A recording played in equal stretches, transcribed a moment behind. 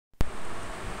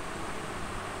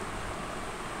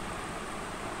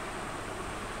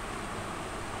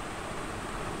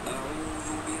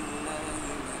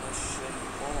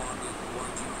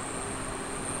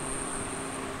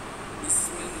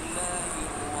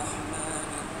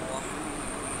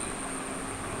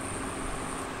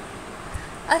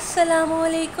Assalamu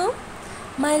alaikum,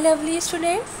 my lovely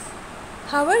students.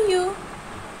 How are you?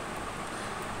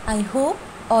 I hope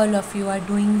all of you are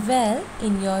doing well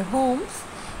in your homes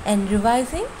and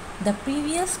revising the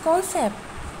previous concept.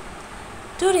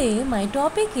 Today my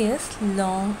topic is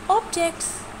long objects.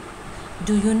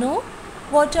 Do you know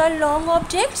what are long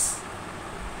objects?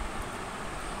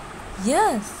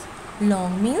 Yes,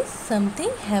 long means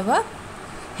something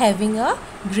having a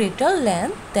greater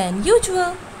length than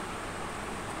usual.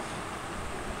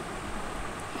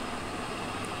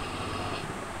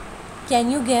 Can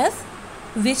you guess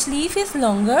which leaf is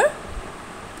longer?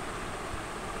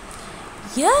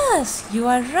 Yes, you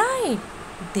are right.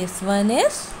 This one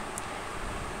is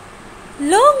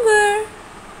longer.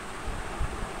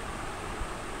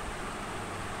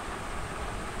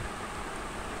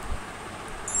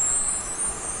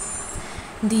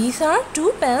 These are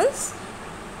two pens.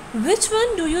 Which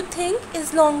one do you think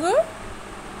is longer?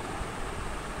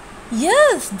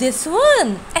 Yes, this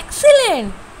one.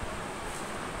 Excellent.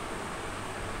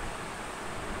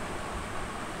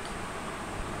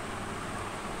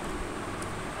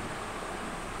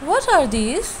 What are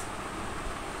these?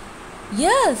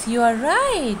 Yes, you are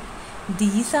right.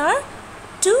 These are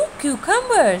two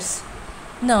cucumbers.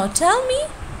 Now tell me,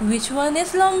 which one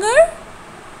is longer?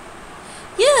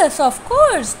 Yes, of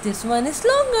course, this one is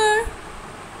longer.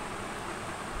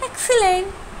 Excellent.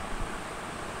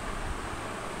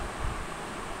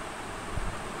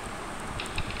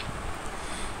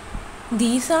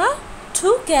 These are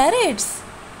two carrots.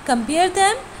 Compare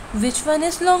them. Which one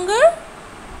is longer?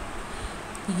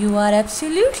 You are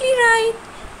absolutely right.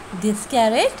 This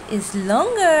carrot is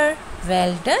longer.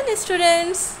 Well done,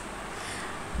 students.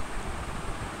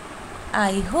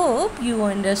 I hope you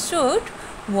understood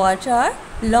what are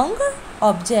longer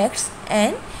objects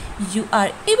and you are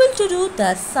able to do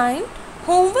the assigned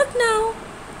homework now.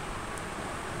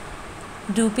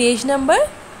 Do page number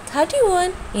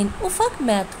 31 in Ufaq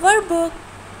Math Workbook.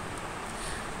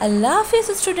 Allah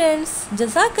Hafiz students.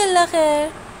 Jazakallah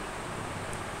khair.